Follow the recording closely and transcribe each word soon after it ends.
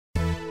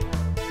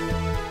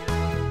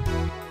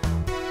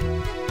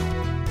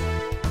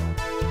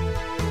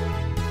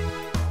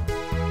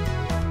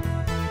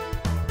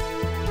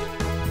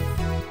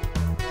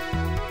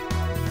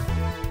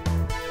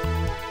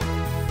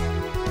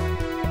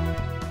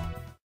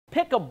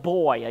pick a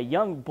boy, a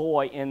young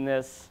boy in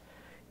this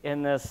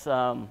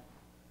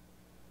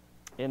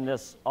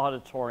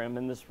auditorium,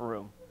 in this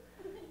room.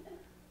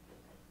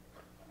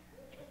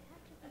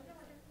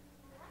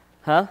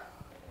 Huh?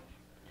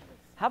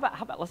 How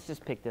about let's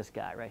just pick this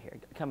guy right here.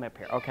 Come up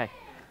here. Okay.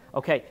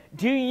 Okay.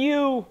 Do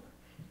you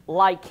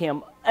like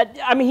him?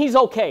 I mean, he's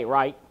okay,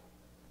 right?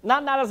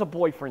 Not as a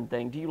boyfriend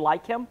thing. Do you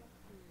like him?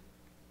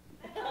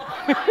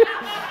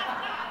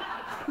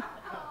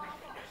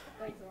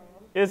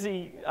 Is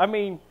he, I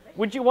mean,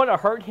 would you want to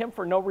hurt him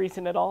for no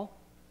reason at all?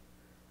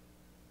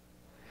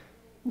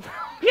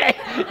 Okay.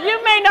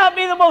 You may not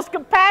be the most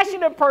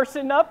compassionate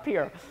person up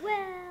here.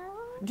 Well.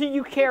 Do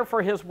you care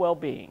for his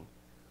well-being?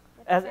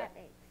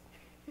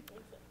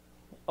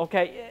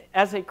 Okay,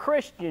 as a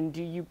Christian,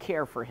 do you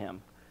care for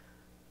him?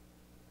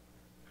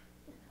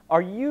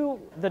 Are you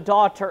the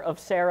daughter of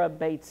Sarah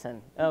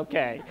Bateson?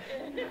 Okay.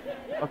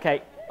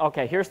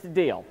 Okay, here's the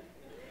deal.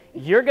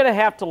 You're going to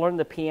have to learn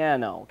the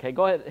piano. Okay,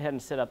 go ahead and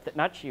sit up there.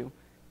 Not you.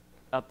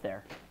 Up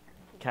there.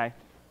 Okay.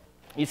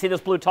 You see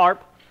this blue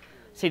tarp?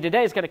 See,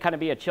 today is going to kind of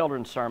be a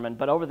children's sermon,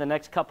 but over the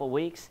next couple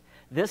weeks,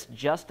 this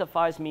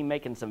justifies me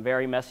making some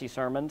very messy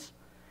sermons.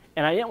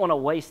 And I didn't want to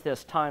waste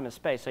this time and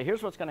space. So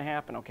here's what's going to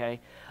happen, okay?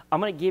 I'm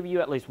going to give you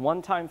at least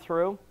one time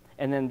through,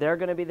 and then they're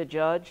going to be the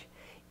judge.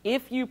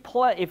 If you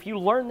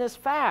learn this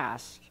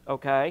fast,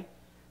 okay,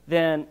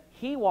 then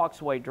he walks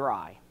away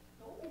dry.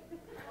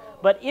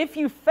 But if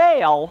you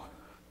fail,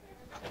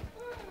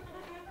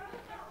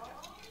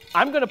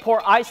 I'm going to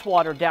pour ice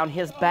water down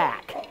his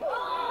back.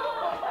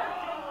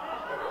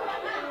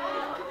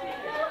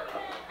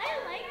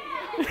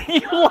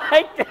 You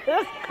like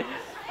this?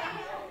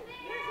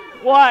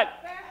 What?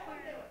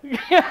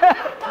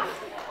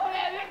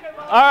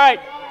 All right,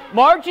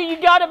 Margie,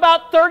 you got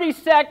about 30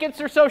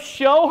 seconds or so.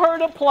 Show her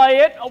to play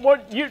it.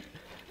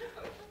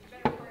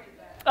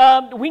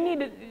 We need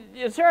to.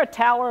 Is there a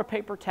towel or a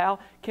paper towel?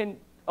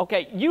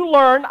 Okay, you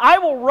learn. I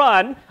will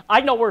run.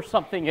 I know where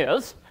something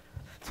is.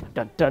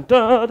 Dun, dun,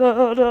 dun, dun,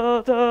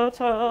 dun, dun,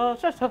 dun,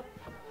 dun, dun.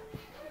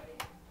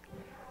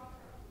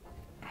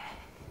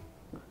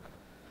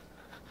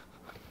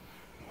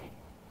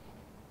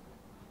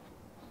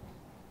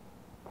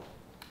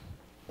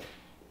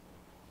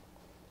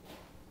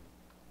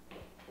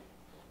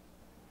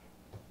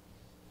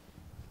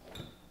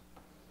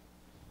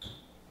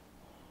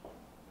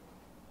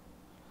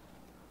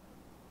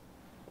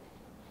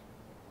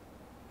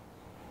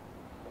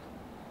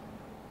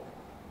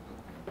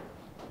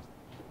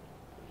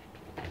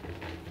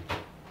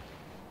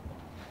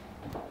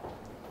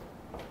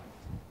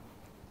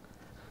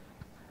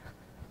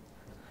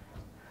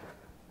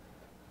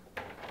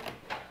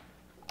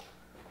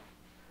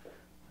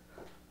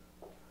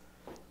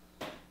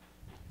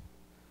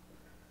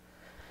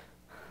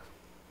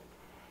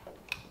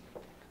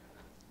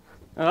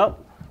 Well,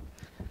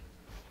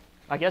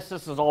 I guess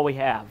this is all we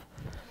have.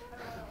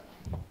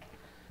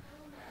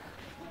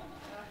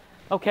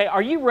 Okay,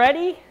 are you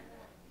ready?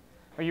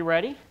 Are you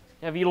ready?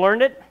 Have you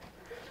learned it?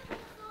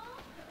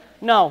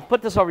 No,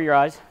 put this over your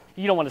eyes.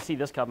 You don't want to see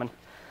this coming.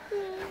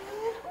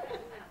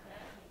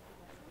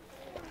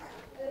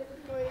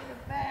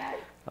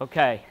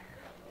 Okay.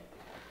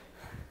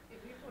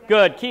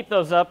 Good, keep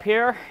those up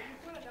here.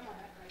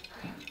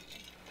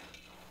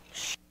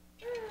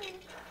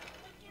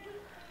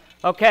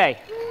 Okay.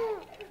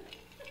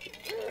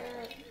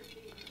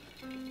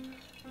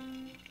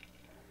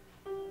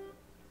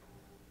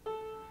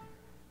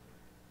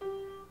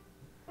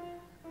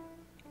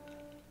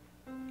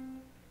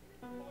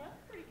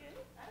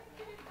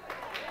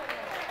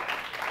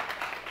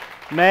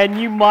 Man,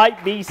 you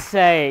might be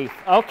safe.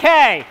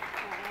 Okay.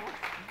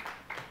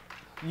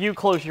 You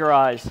close your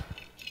eyes.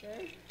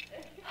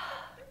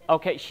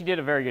 Okay, she did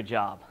a very good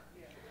job.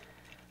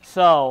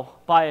 So,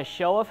 by a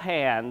show of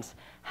hands,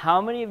 how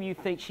many of you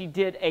think she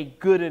did a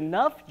good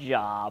enough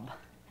job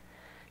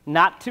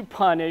not to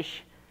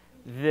punish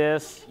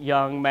this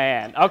young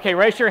man? Okay,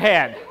 raise your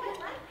hand.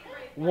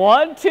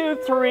 1, 2,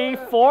 3,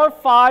 4,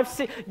 5,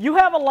 6. You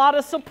have a lot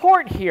of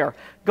support here.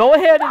 Go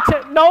ahead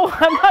and no,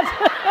 I'm not.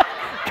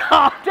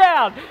 Calm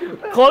down.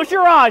 Close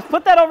your eyes.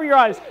 Put that over your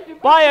eyes.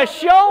 By a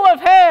show of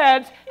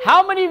hands,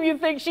 how many of you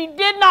think she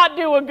did not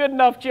do a good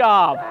enough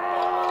job?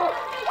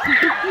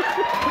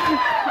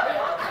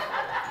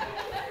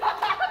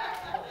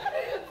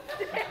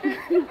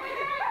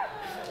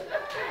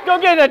 Go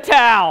get a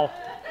towel.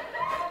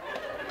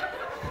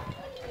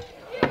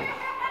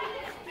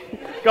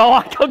 Go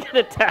on, go get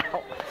a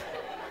towel.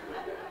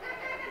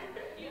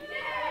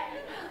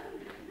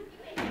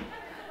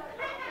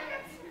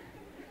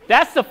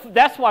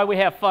 That's why we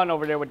have fun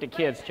over there with the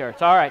kids'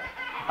 church. All right,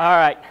 all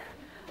right.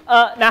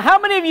 Now, how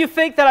many of you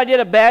think that I did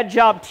a bad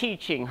job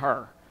teaching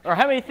her? Or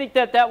how many think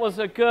that that was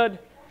a good,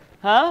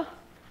 huh?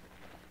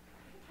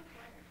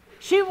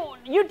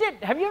 You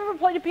did. Have you ever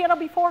played the piano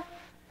before?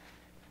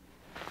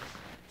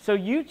 So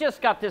you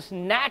just got this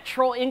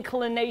natural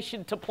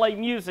inclination to play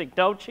music,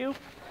 don't you?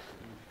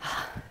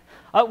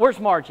 Where's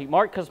Margie?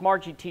 Because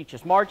Margie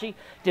teaches. Margie,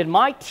 did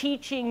my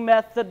teaching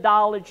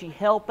methodology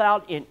help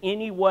out in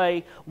any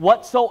way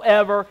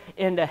whatsoever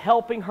into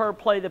helping her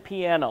play the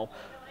piano?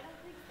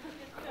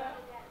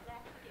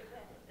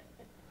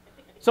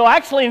 So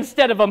actually,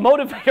 instead of a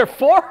motivator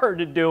for her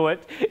to do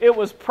it,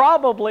 it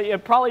probably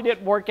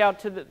didn't work out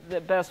to the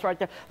best right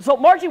there. So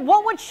Margie,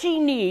 what would she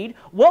need?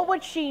 What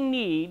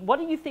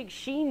do you think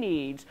she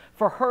needs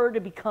for her to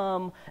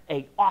become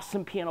an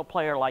awesome piano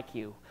player like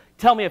you?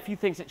 Tell me a few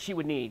things that she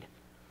would need.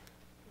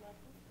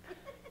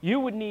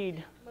 You would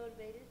need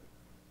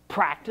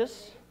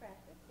practice.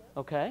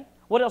 Okay.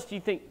 What else do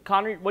you think,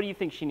 Connor, what do you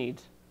think she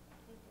needs?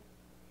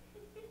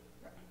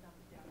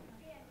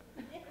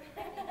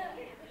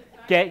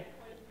 Okay.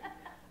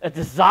 A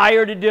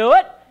desire to do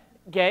it.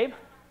 Gabe?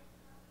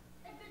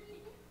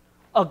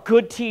 A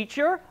good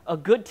teacher, a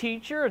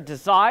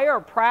desire,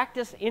 a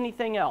practice,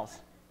 anything else?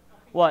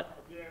 What?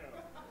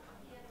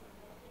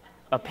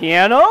 A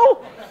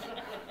piano?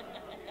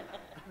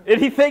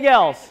 Anything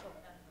else?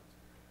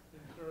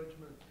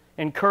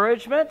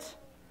 Encouragement.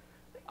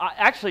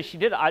 Actually, she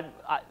did.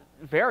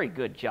 Very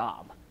good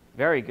job.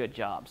 Very good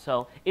job.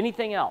 So,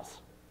 anything else?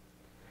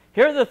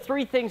 Here are the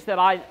three things that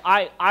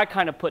I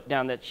kind of put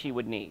down that she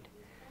would need.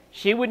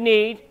 She would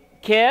need,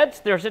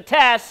 kids, there's a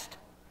test.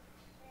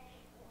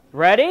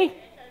 Ready?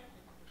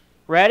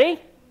 Ready?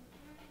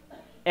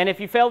 And if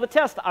you fail the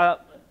test,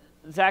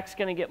 Zach's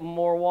going to get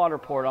more water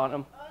poured on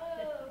him.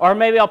 Or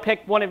maybe I'll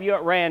pick one of you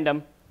at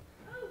random.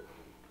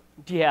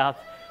 Yeah.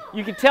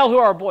 You can tell who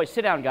are our boys.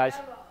 Sit down, guys.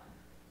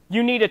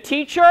 You need a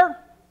teacher.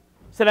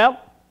 Sit down.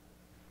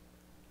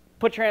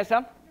 Put your hands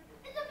down.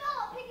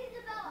 Isabella, pick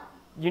Isabella.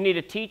 You need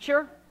a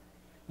teacher.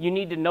 You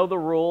need to know the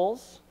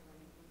rules.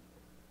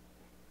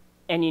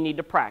 And you need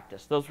to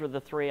practice. Those were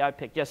the three I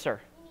picked. Yes, sir.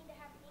 You need to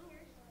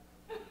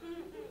have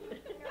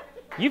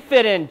fingers. You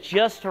fit in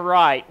just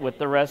right with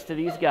the rest of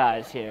these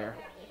guys here.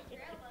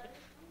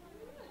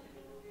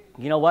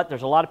 You know what?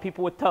 There's a lot of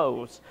people with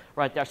toes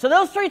right there. So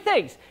those three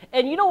things.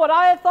 And you know what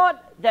I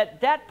thought?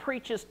 That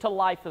preaches to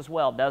life as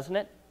well, doesn't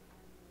it?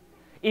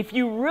 If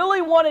you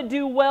really want to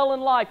do well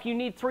in life, you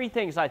need three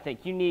things, I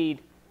think. You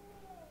need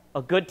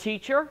a good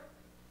teacher.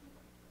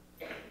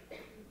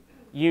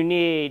 You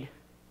need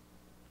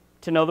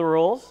to know the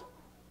rules.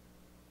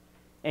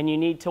 And you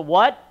need to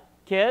what,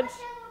 kids?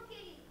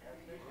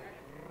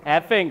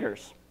 Have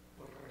fingers.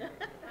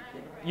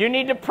 You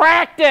need to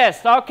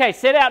practice. Okay,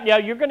 sit out. Yeah,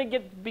 you're going to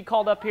be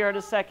called up here in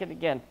a second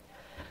again.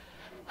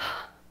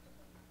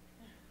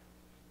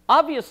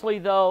 Obviously,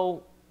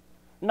 though,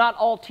 not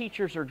all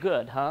teachers are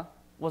good, huh?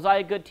 Was I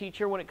a good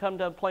teacher when it come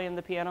to playing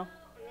the piano?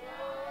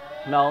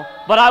 No.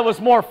 But I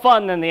was more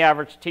fun than the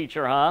average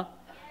teacher, huh?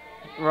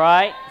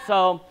 Right?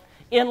 So,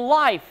 in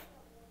life,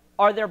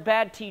 are there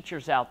bad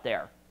teachers out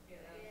there?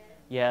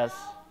 Yes.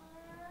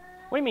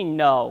 What do you mean,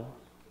 no?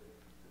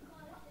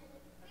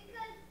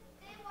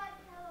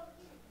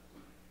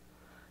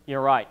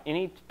 You're right.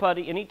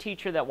 Any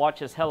teacher that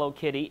watches Hello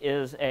Kitty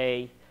is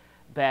a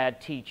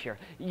bad teacher.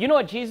 You know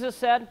what Jesus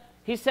said?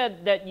 He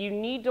said that you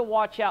need to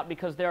watch out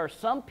because there are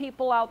some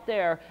people out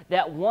there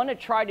that want to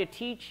try to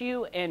teach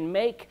you and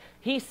make,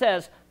 he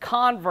says,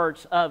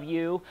 converts of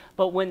you.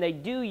 But when they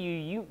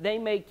do they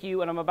make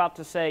you, and I'm about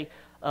to say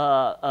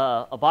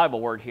a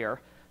Bible word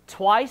here,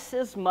 twice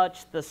as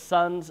much the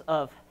sons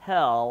of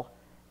hell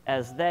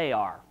as they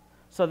are.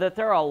 So that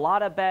there are a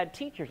lot of bad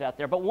teachers out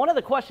there. But one of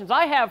the questions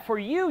I have for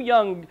you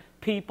young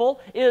people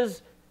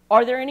is,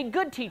 are there any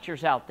good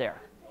teachers out there?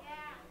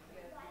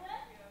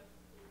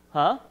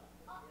 Huh?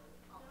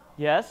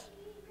 Yes?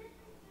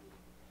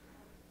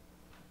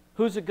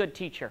 Who's a good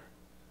teacher?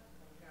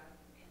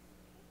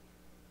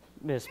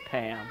 Miss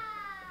Pam.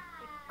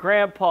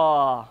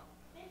 Grandpa.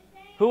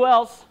 Who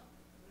else?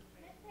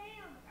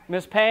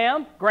 Miss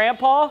Pam,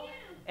 Grandpa,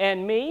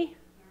 and me.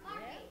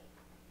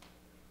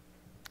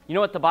 You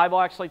know what the Bible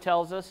actually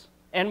tells us?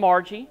 And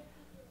Margie.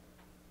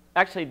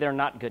 Actually, they're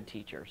not good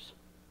teachers.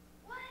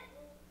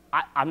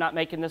 I'm not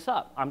making this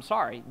up. I'm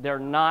sorry. They're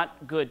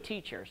not good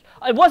teachers.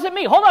 It wasn't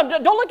me. Hold on.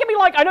 Don't look at me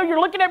like, I know you're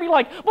looking at me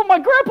like, well, my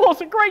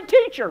grandpa's a great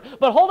teacher.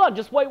 But hold on.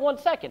 Just wait 1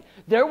 second.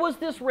 There was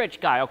this rich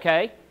guy,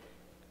 okay?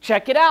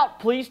 Check it out.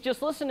 Please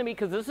just listen to me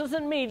because this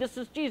isn't me. This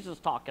is Jesus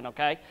talking,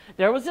 okay?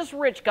 There was this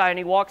rich guy and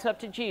he walks up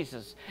to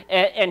Jesus.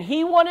 And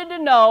he wanted to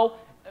know,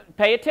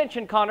 pay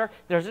attention, Connor.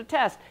 There's a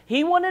test.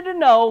 He wanted to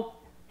know,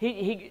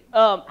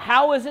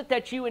 how is it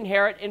that you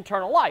inherit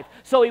eternal life?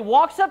 So he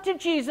walks up to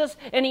Jesus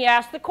and he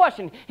asks the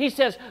question. He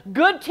says,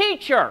 good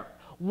teacher,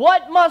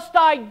 what must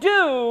I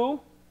do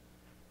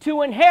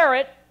to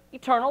inherit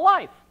eternal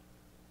life?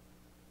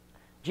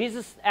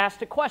 Jesus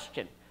asked a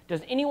question. Does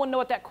anyone know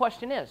what that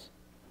question is?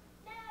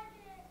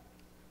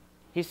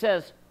 He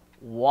says,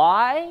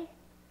 why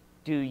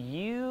do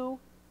you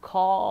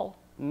call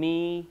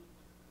me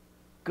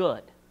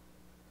good?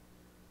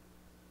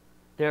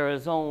 There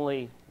is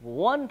only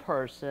one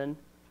person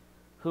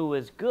who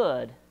is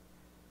good,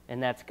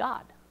 and that's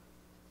God.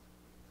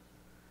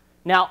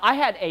 Now, I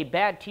had a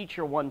bad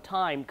teacher one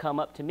time come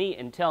up to me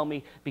and tell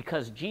me,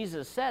 because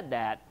Jesus said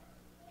that,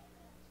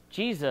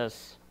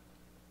 Jesus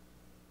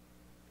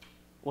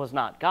was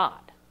not God.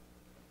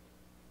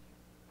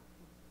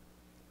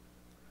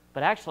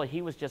 But actually,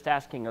 he was just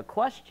asking a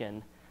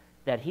question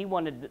that he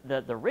wanted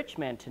the rich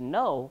man to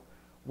know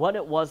what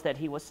it was that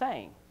he was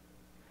saying.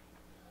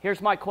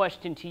 Here's my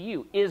question to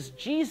you. Is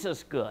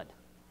Jesus good?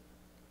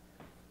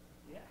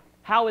 Yeah.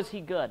 How is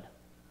he good?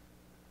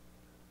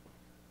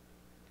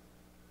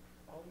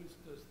 Always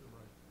does the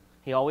right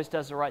thing. He always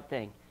does the right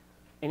thing.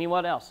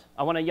 Anyone else?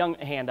 I want a young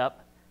hand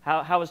up.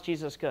 How is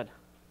Jesus good?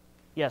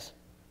 Yes.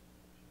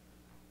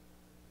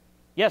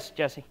 Yes,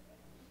 Jesse.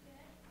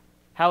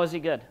 How is he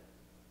good?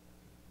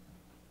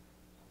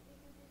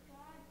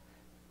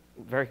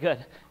 Very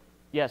good.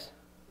 Yes.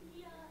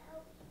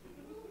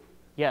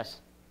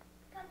 Yes.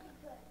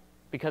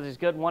 Because he's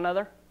good. One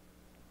other?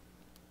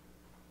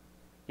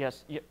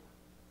 Yes.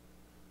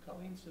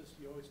 Colleen says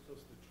he always tells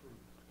the truth.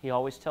 He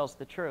always tells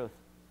the truth.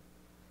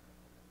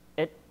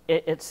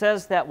 It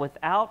says that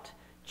without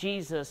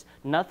Jesus,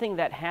 nothing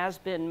that has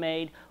been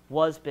made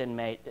was been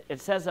made.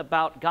 It says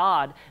about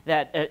God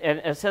that, and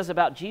it says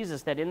about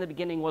Jesus that in the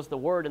beginning was the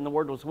Word, and the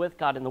Word was with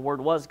God, and the Word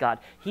was God.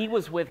 He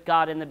was with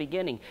God in the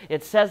beginning.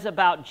 It says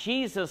about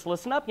Jesus,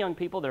 listen up, young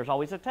people, there's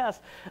always a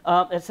test.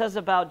 It says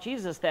about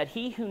Jesus that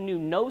he who knew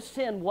no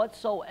sin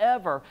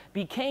whatsoever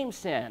became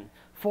sin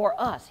for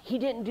us. He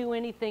didn't do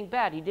anything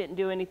bad. He didn't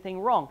do anything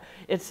wrong.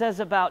 It says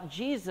about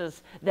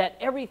Jesus that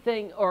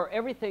everything,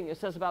 it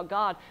says about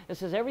God, it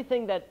says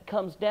everything that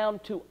comes down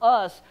to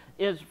us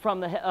is from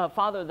the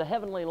Father of the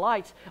heavenly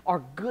lights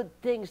are good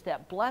things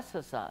that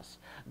blesses us.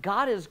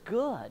 God is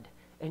good,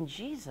 and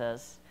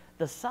Jesus,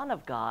 the Son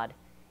of God,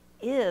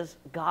 is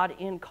God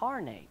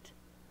incarnate.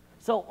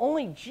 So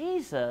only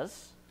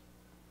Jesus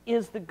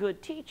is the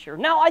good teacher.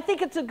 Now, I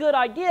think it's a good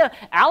idea.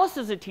 Alice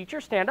is a teacher.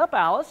 Stand up,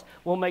 Alice.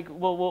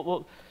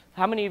 We'll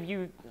how many of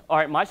you, all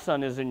right, my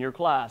son is in your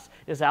class.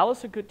 Is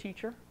Alice a good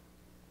teacher?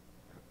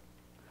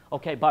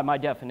 Okay, by my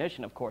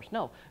definition, of course.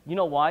 No. You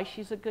know why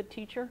she's a good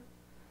teacher?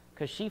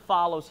 Because she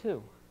follows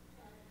who?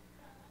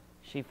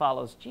 She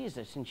follows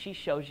Jesus, and she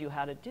shows you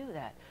how to do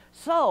that.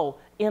 So,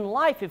 in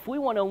life, if we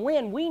want to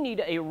win, we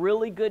need a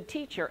really good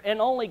teacher, and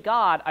only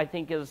God, I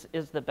think, is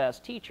the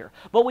best teacher.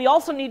 But we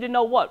also need to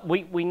know what?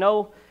 We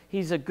know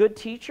he's a good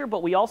teacher,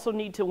 but we also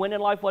need to win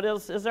in life. What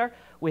else is there?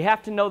 We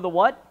have to know the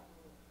what?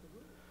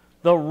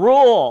 The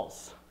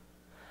rules.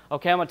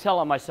 Okay, I'm going to tell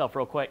on myself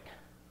real quick.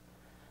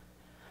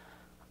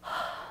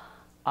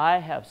 I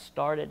have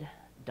started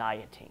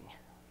dieting.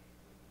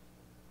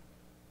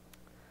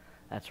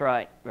 That's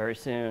right. Very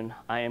soon,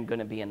 I am going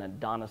to be an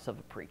Adonis of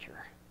a preacher.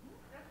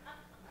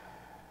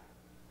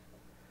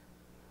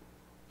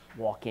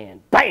 Walk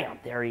in. Bam!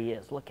 There he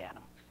is. Look at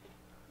him.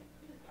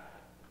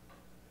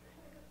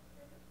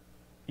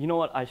 You know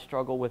what I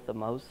struggle with the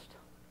most?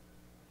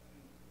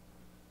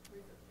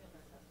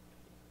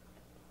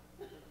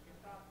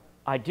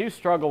 I do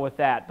struggle with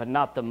that, but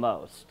not the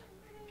most.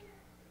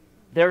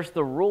 There's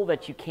the rule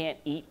that you can't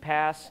eat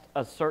past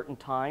a certain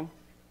time.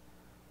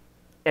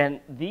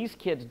 And these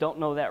kids don't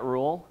know that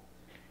rule.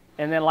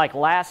 And then like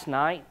last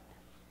night,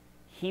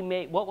 he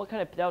made, what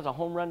kind of, that was a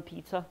home run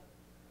pizza?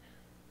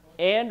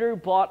 Andrew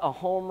bought a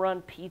home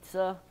run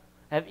pizza.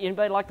 Have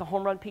anybody liked the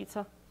home run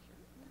pizza?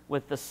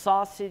 With the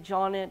sausage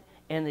on it,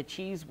 and the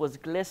cheese was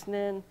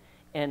glistening,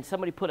 and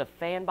somebody put a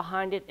fan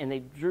behind it, and they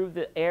drew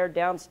the air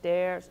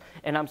downstairs.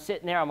 And I'm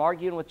sitting there, I'm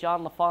arguing with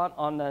John LaFont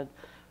on the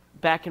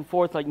back and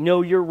forth, like,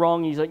 no, you're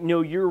wrong. He's like,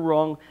 no, you're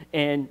wrong,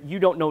 and you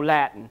don't know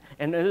Latin.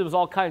 And it was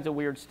all kinds of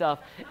weird stuff.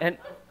 And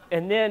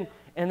then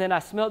I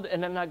smelled it,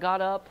 and then I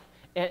got up,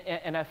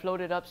 and I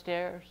floated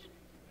upstairs.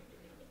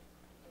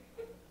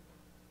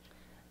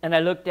 And I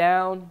looked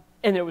down,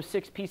 and there was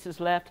 6 pieces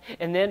left.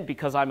 And then,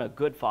 because I'm a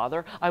good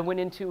father, I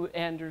went into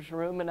Andrew's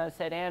room, and I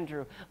said,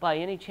 Andrew, by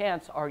any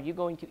chance, are you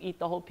going to eat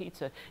the whole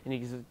pizza? And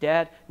he says,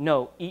 Dad,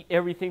 no, eat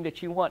everything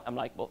that you want. I'm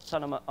like, well,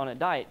 son, I'm on a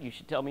diet. You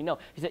should tell me no.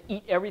 He said,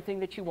 eat everything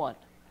that you want.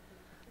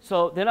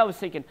 So then I was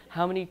thinking,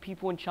 how many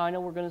people in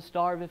China were going to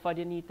starve if I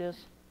didn't eat this?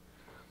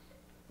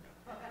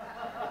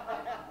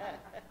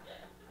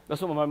 That's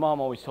what my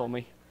mom always told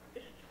me.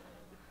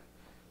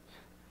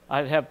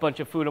 I'd have a bunch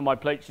of food on my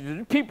plate. She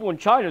said, people in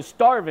China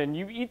starving.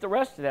 You eat the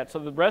rest of that. So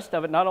the rest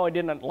of it, not only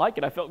didn't like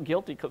it, I felt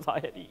guilty because I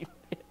had eaten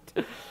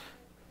it.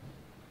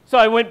 So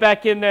I went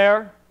back in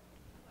there,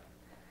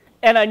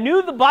 and I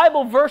knew the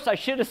Bible verse I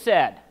should have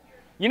said.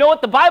 You know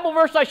what the Bible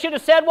verse I should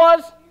have said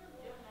was?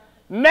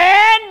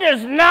 Man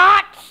does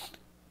not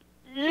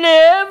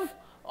live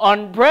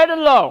on bread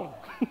alone,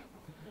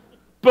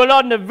 but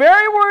on the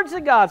very words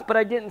of God. But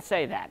I didn't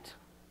say that.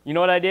 You know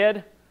what I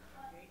did?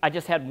 I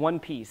just had one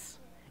piece.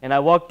 And I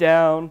walked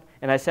down,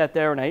 and I sat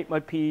there, and I ate my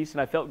piece,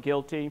 and I felt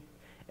guilty.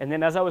 And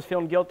then as I was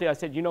feeling guilty, I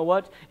said, you know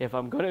what? If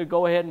I'm going to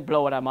go ahead and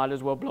blow it, I might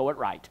as well blow it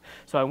right.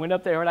 So I went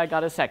up there, and I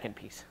got a second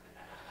piece.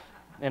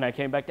 And I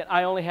came back down.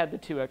 I only had the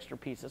 2 extra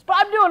pieces. But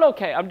I'm doing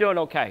okay. I'm doing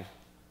okay.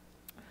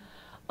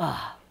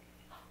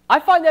 I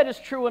find that is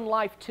true in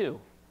life, too.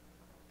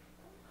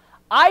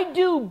 I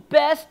do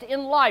best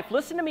in life.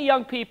 Listen to me,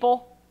 young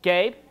people.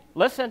 Gabe,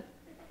 listen.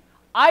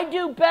 I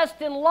do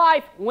best in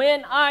life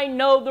when I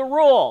know the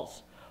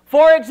rules.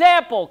 For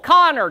example,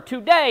 Connor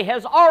today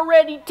has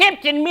already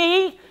tempted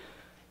me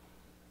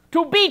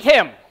to beat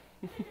him.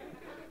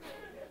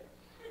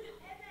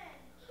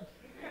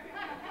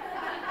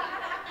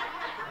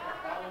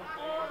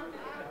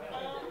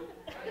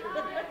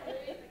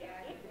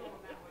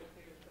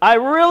 I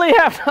really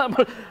have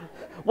to.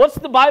 What's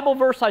the Bible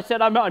verse I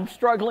said I'm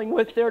struggling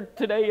with there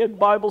today in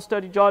Bible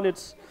study, John?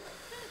 It's,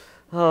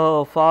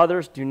 oh,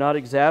 fathers, do not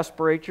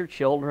exasperate your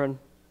children.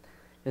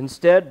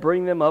 Instead,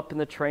 bring them up in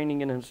the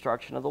training and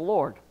instruction of the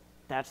Lord.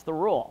 That's the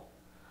rule.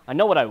 I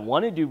know what I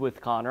want to do with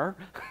Connor,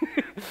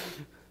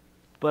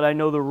 but I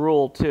know the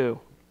rule too.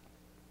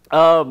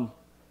 There's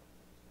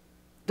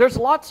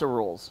lots of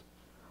rules.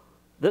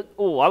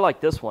 I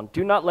like this one.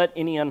 Do not let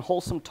any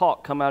unwholesome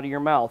talk come out of your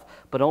mouth,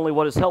 but only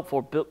what is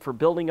helpful for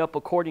building up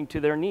according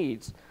to their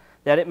needs,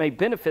 that it may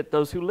benefit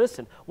those who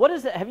listen. What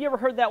is it? Have you ever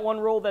heard that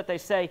one rule that they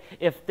say,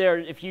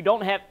 if you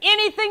don't have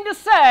anything to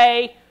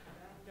say,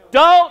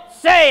 don't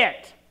say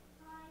it?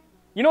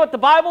 You know what the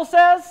Bible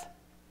says?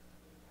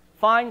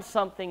 Find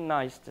something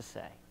nice to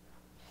say.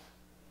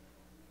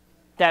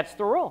 That's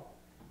the rule.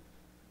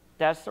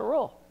 That's the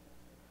rule.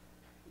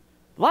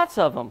 Lots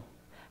of them.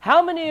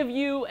 How many of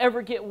you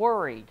ever get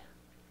worried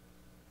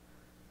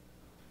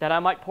that I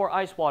might pour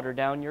ice water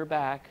down your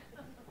back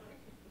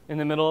in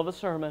the middle of a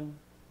sermon?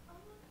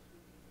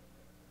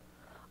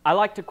 I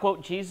like to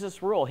quote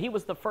Jesus' rule. He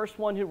was the first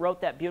one who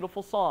wrote that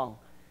beautiful song.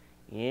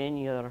 In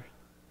your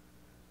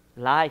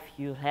life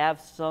you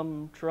have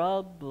some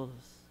troubles,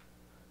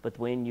 but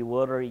when you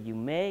worry you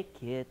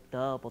make it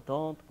double.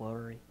 Don't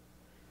worry.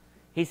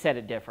 He said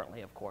it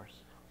differently, of course.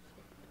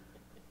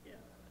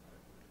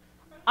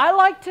 I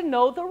like to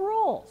know the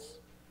rules.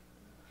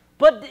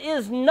 But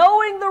is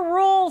knowing the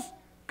rules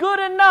good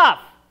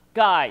enough,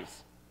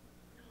 guys?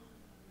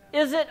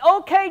 Is it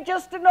okay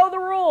just to know the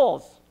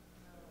rules?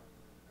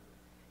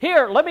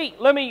 Here, let me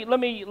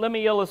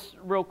illustrate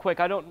real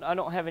quick. I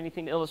don't have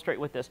anything to illustrate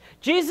with this.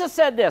 Jesus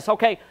said this.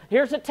 Okay,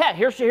 here's a test.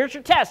 Here's your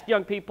test,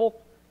 young people.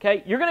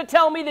 Okay, you're going to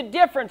tell me the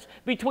difference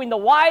between the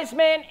wise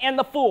man and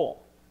the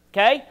fool.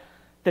 Okay,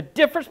 the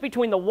difference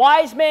between the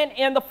wise man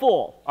and the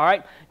fool. All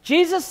right,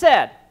 Jesus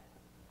said,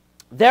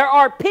 there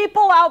are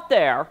people out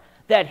there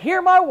that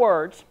hear my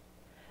words,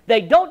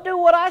 they don't do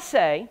what I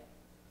say,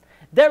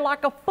 they're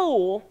like a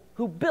fool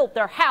who built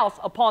their house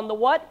upon the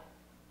what?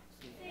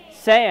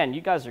 Sand.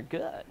 You guys are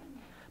good.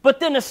 But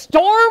then a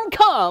storm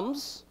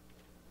comes,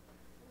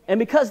 and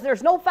because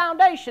there's no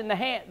foundation,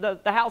 the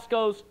house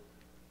goes,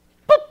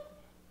 boop.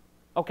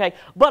 Okay,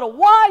 but a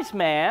wise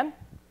man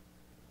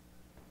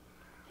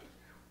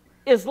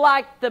is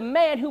like the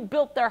man who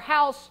built their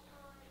house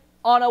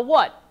on a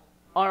what?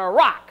 On a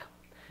rock.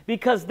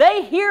 Because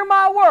they hear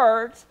my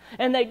words,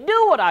 and they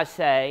do what I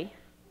say,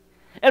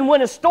 and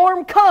when a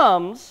storm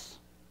comes,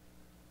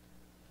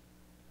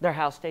 their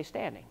house stays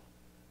standing.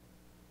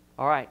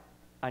 All right,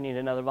 I need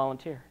another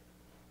volunteer.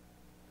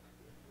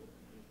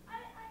 I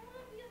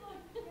want to be a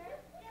volunteer.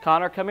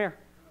 Connor, come here.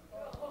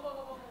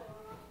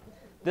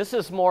 This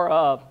is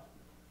more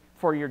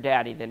for your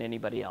daddy than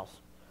anybody else.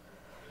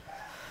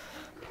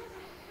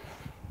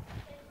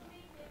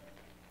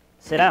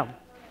 Sit down.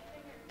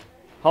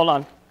 Hold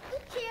on.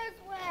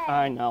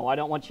 I know. I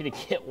don't want you to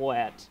get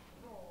wet.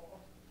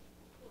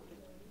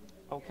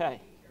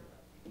 Okay.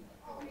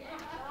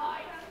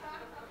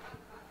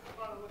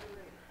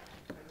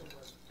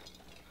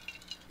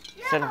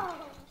 Sit down.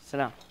 Sit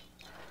down.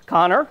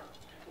 Connor?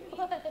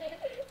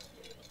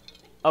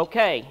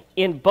 Okay.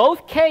 In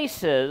both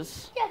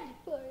cases,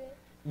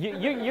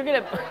 you're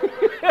going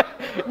to...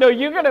 No,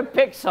 you're going to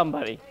pick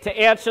somebody to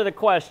answer the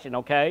question,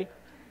 okay?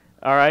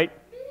 All right?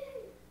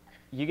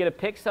 You're going to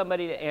pick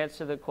somebody to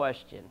answer the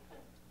question.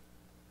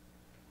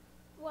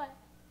 What?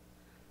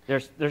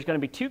 There's going to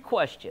be two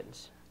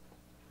questions,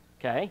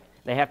 okay?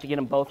 They have to get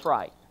them both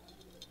right.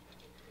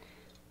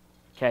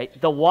 Okay,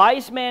 the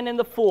wise man and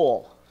the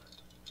fool.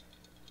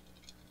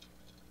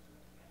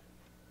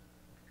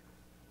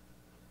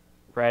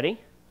 Ready?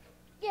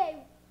 Yay.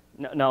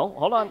 No,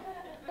 hold on.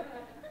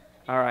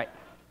 All right.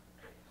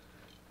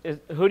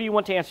 Who do you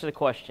want to answer the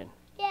question?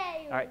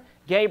 Yay. All right,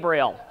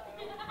 Gabriel.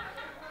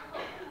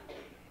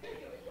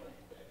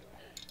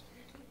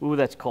 Ooh,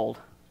 that's cold.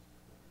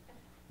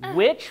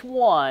 Which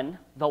one,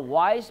 the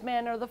wise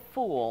man or the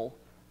fool,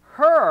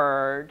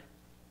 heard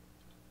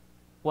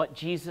what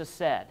Jesus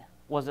said?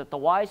 Was it the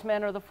wise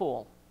man or the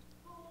fool?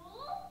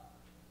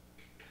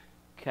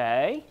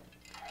 Okay.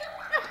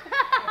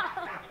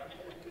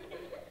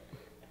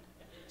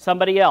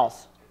 Somebody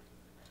else.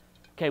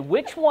 Okay,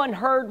 which one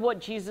heard what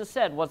Jesus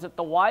said? Was it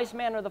the wise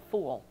man or the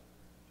fool?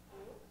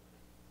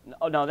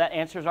 Oh, no, that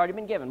answer's already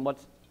been given.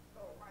 What's...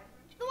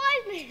 The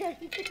wise man.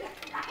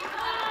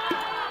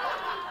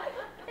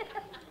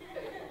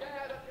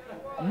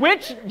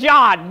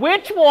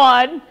 Which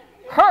one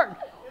heard?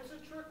 It's a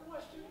trick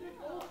question. They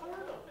both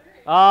heard them.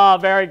 Oh,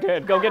 very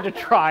good. Go get the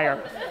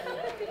trier.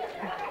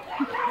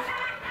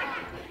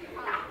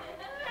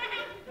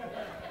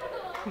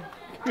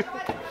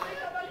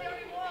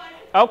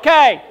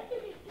 Okay.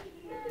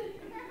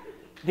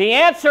 The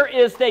answer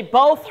is they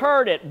both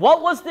heard it.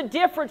 What was the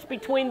difference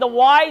between the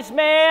wise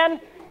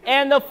man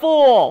and the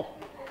fool?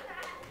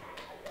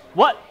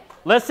 What?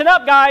 Listen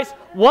up, guys.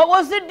 What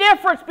was the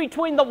difference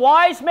between the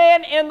wise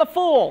man and the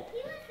fool?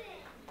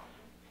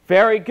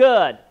 Very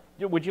good.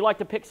 Would you like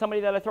to pick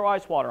somebody that I throw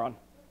ice water on?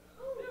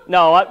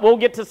 No, we'll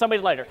get to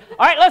somebody later.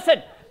 All right,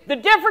 listen. The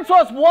difference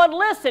was one,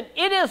 listen,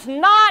 it is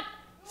not,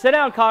 sit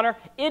down, Connor,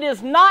 it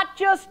is not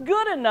just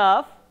good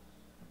enough.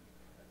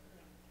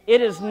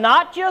 It is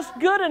not just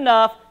good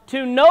enough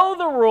to know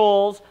the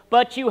rules,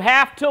 but you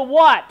have to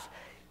what?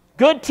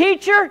 Good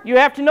teacher, you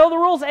have to know the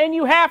rules and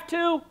you have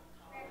to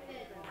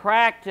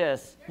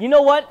practice. You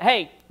know what?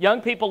 Hey,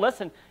 young people,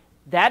 listen.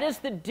 That is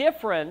the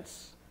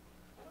difference.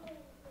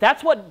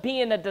 That's what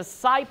being a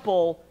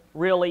disciple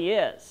really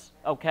is,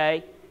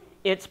 okay?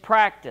 It's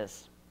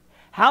practice.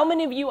 How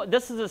many of you,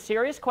 this is a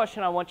serious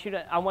question, I want you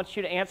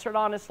to answer it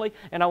honestly,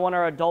 and I want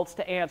our adults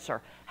to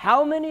answer.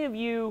 How many of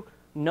you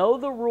know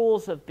the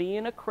rules of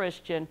being a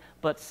Christian,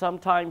 but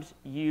sometimes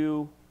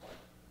you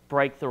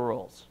break the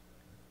rules?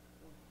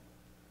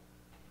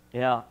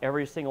 Yeah,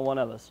 every single one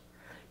of us.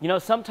 You know,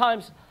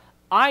 sometimes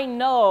I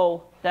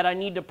know that I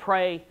need to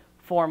pray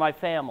for my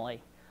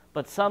family,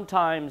 but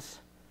sometimes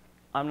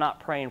I'm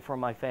not praying for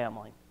my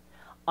family.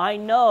 I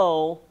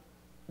know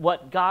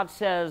what God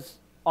says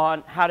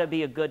on how to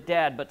be a good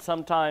dad, but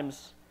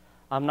sometimes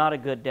I'm not a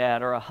good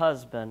dad or a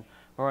husband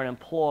or an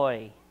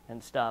employee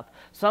and stuff.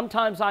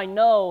 Sometimes I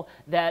know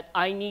that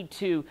I need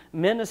to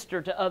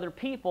minister to other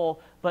people,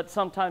 but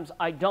sometimes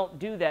I don't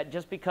do that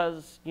just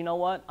because, you know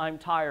what, I'm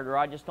tired or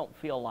I just don't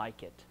feel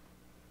like it.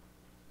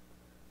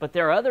 But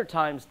there are other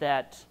times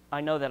that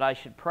I know that I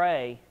should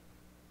pray,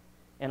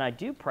 and I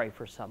do pray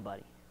for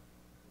somebody.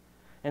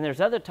 And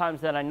there's other times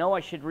that I know I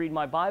should read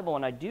my Bible,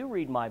 and I do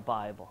read my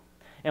Bible.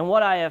 And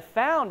what I have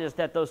found is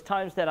that those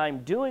times that I'm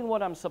doing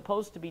what I'm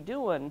supposed to be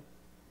doing,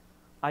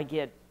 I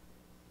get,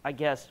 I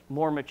guess,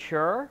 more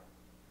mature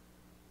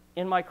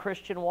in my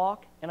Christian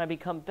walk, and I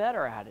become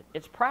better at it.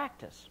 It's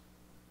practice.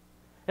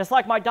 It's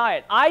like my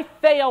diet. I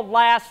failed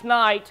last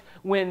night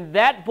when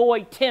that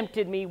boy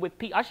tempted me with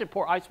pea. I should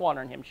pour ice water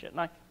on him, shouldn't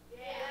I?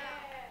 Yeah.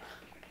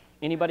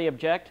 Anybody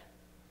object?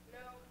 No.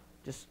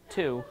 Just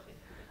two.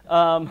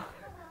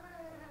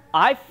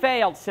 I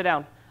failed, sit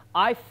down.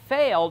 I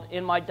failed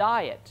in my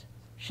diet.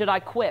 Should I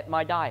quit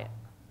my diet?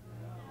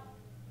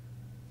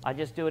 I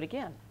just do it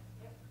again.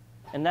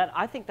 And that,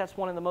 I think that's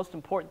one of the most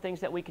important things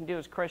that we can do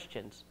as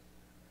Christians.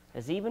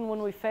 Is even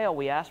when we fail,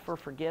 we ask for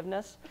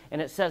forgiveness.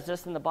 And it says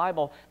this in the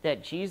Bible,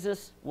 that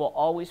Jesus will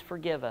always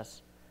forgive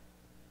us.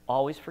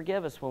 Always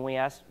forgive us when we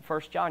ask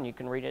 1 John. You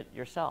can read it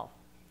yourself.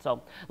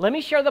 So let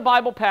me share the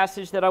Bible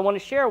passage that I want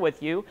to share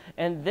with you,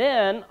 and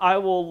then I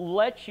will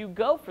let you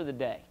go for the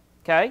day.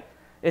 Okay?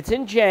 It's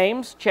in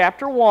James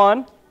chapter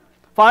 1.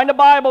 Find a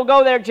Bible,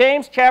 go there,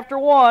 James chapter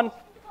 1.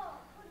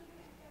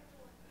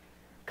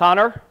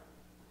 Connor,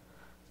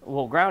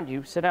 we'll ground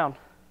you, sit down.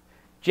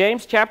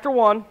 James chapter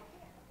 1.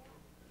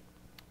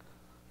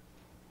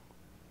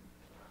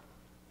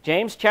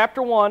 James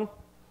chapter 1,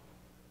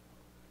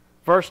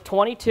 verse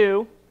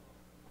 22.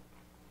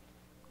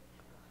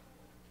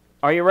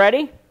 Are you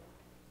ready?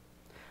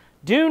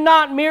 Do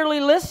not merely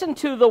listen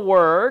to the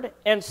word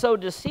and so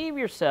deceive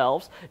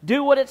yourselves.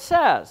 Do what it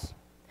says.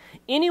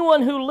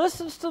 Anyone who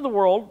listens to the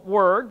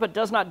word but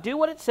does not do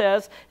what it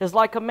says is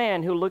like a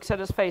man who looks at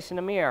his face in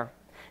a mirror,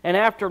 and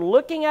after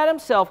looking at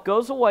himself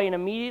goes away and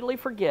immediately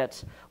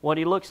forgets what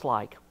he looks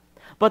like.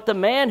 But the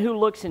man who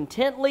looks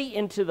intently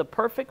into the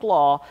perfect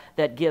law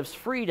that gives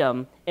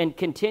freedom and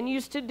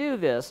continues to do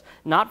this,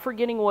 not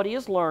forgetting what he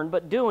has learned,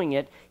 but doing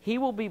it, he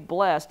will be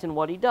blessed in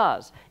what he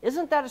does.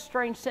 Isn't that a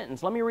strange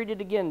sentence? Let me read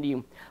it again to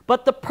you.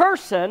 But the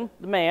person,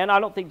 the man, I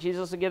don't think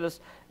Jesus would get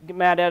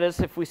mad at us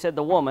if we said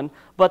the woman,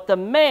 but the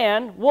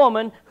man,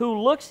 woman, who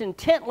looks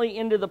intently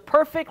into the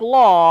perfect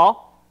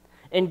law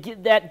and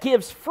that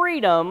gives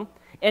freedom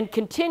and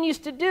continues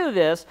to do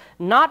this,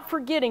 not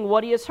forgetting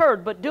what he has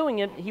heard, but doing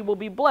it, he will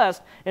be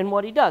blessed in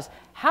what he does.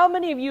 How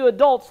many of you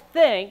adults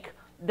think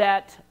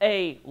that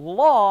a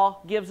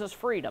law gives us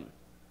freedom?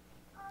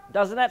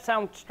 Doesn't that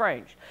sound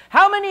strange?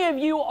 How many of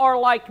you are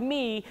like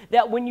me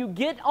that when you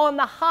get on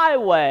the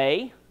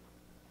highway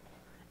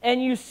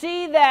and you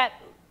see that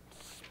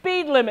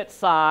speed limit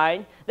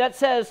sign that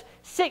says,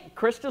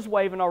 Krista's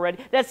waving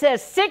already, that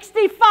says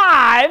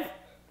 65,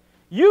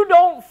 you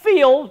don't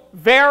feel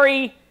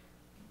very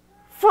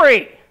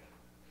free?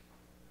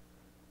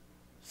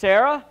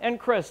 Sarah and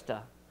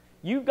Krista,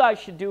 you guys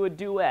should do a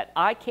duet.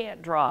 I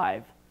can't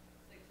drive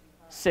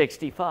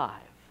 65.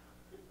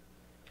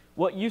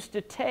 What used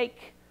to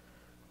take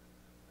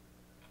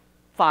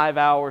 5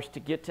 hours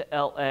to get to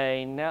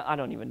LA, now I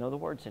don't even know the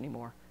words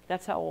anymore.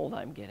 That's how old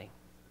I'm getting.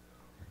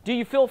 Do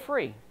you feel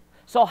free?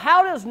 So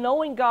how does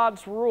knowing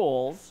God's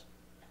rules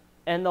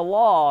and the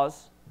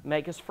laws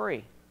make us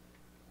free?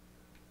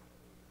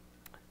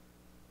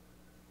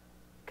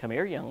 Come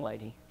here, young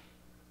lady.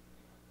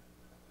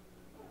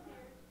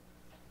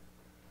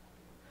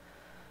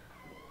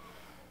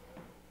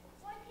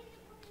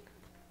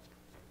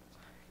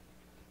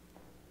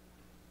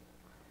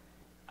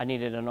 I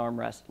needed an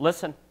armrest.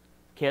 Listen,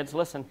 kids,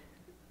 listen.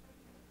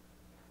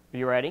 Are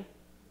you ready?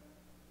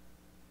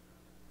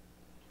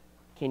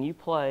 Can you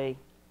play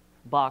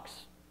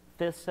Bach's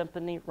Fifth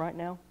Symphony right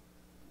now?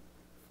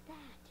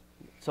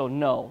 So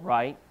no,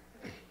 right?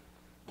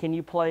 Can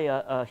you play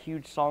a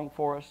huge song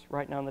for us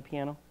right now on the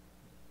piano?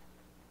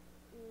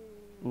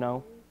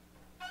 No?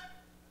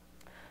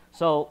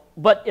 So,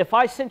 but if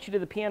I sent you to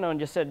the piano and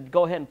just said,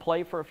 go ahead and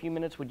play for a few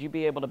minutes, would you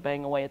be able to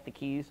bang away at the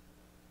keys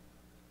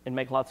and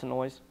make lots of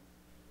noise?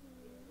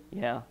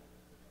 Yeah.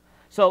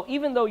 So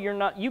even though you're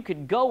not, you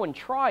could go and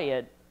try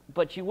it,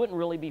 but you wouldn't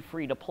really be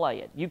free to play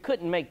it. You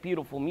couldn't make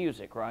beautiful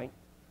music, right?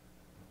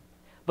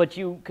 But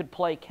you could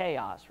play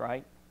chaos,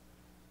 right?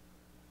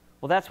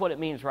 Well, that's what it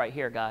means right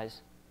here,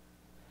 guys.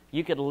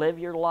 You could live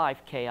your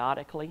life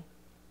chaotically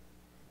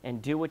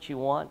and do what you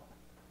want,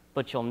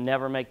 but you'll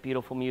never make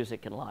beautiful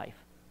music in life.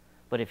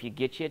 But if you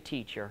get you a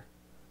teacher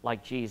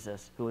like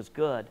Jesus, who is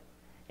good,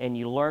 and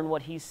you learn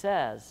what he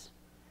says,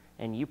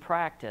 and you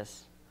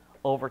practice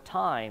over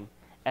time,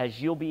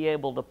 as you'll be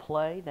able to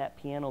play that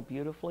piano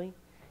beautifully,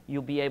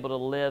 you'll be able to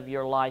live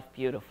your life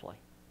beautifully.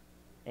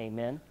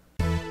 Amen.